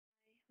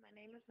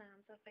name is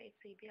Namza Faith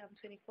CB. I'm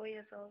 24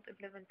 years old. I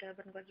live in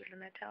Durban,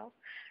 KwaZulu-Natal.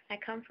 I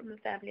come from a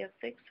family of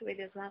six, where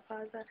there's my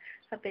father,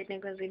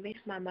 Abednego Zibi,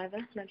 my mother,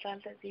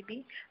 Natlanta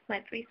Zibi,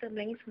 my three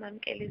siblings,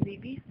 Mamkele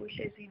Zibi,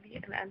 Bushe Zibi,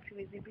 and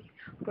Auntie Zibi.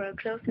 We're a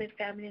close-knit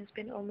family and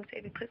spend almost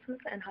every Christmas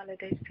and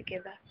holidays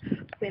together.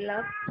 We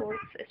love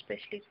sports,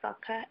 especially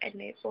soccer and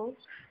netball.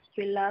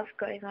 We love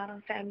going out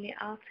on family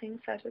outings,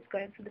 such as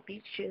going to the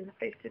beach during the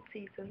festive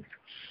seasons.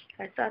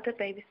 I started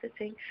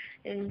babysitting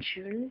in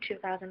June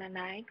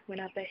 2009 when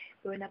I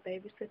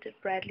babysitted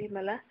Bradley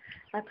Miller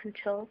up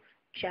until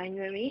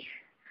January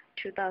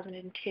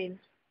 2010.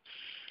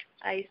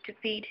 I used to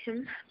feed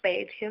him,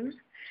 bathe him,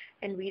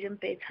 and read him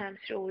bedtime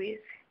stories.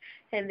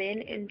 And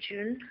then in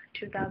June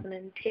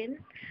 2010,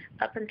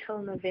 up until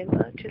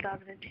November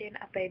 2010,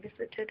 I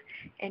babysitted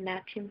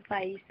Enatim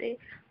Faise,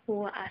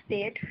 who I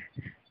fed,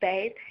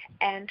 bathed,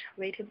 and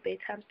read him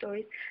bedtime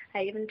stories.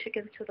 I even took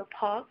him to the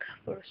park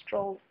for a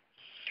stroll.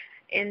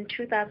 In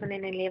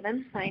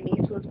 2011, my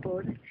niece was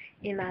born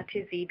in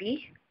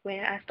Zibi,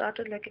 where I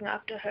started looking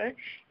after her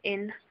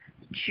in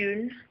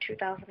June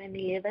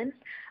 2011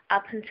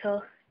 up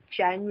until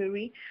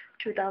January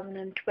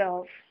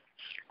 2012.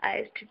 I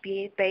used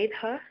to bathe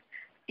her,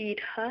 feed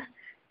her,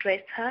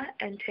 dress her,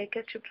 and take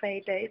her to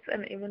play dates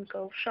and even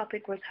go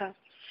shopping with her.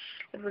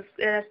 It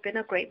has been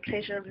a great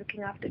pleasure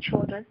looking after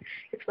children.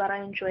 It's what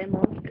I enjoy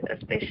most,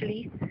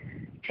 especially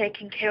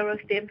taking care of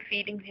them,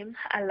 feeding them.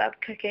 I love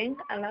cooking.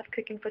 I love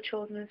cooking for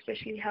children,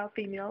 especially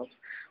healthy meals,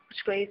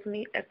 which gives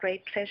me a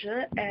great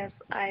pleasure as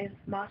I've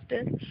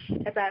mastered,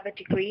 as I have a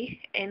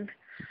degree in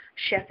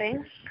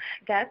chefing.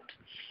 That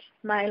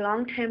my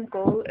long-term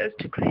goal is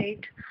to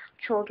create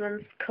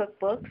children's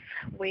cookbooks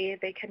where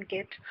they can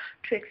get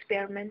to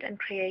experiment and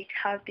create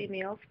healthy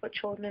meals for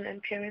children,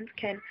 and parents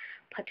can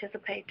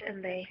participate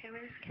in their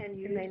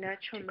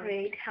nurture to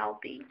create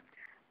healthy,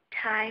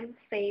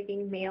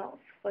 time-saving meals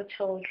for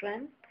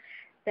children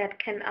that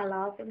can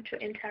allow them to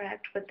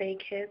interact with their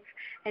kids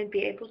and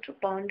be able to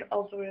bond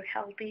over a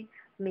healthy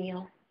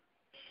meal.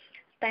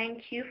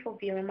 Thank you for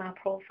viewing my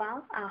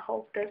profile. I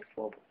hope this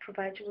will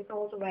provide you with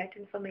all the right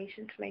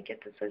information to make a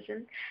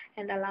decision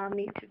and allow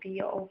me to be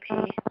your au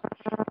pair.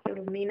 It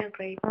will mean a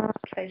great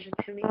pleasure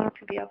to me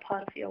to be a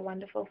part of your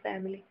wonderful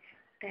family.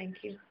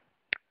 Thank you.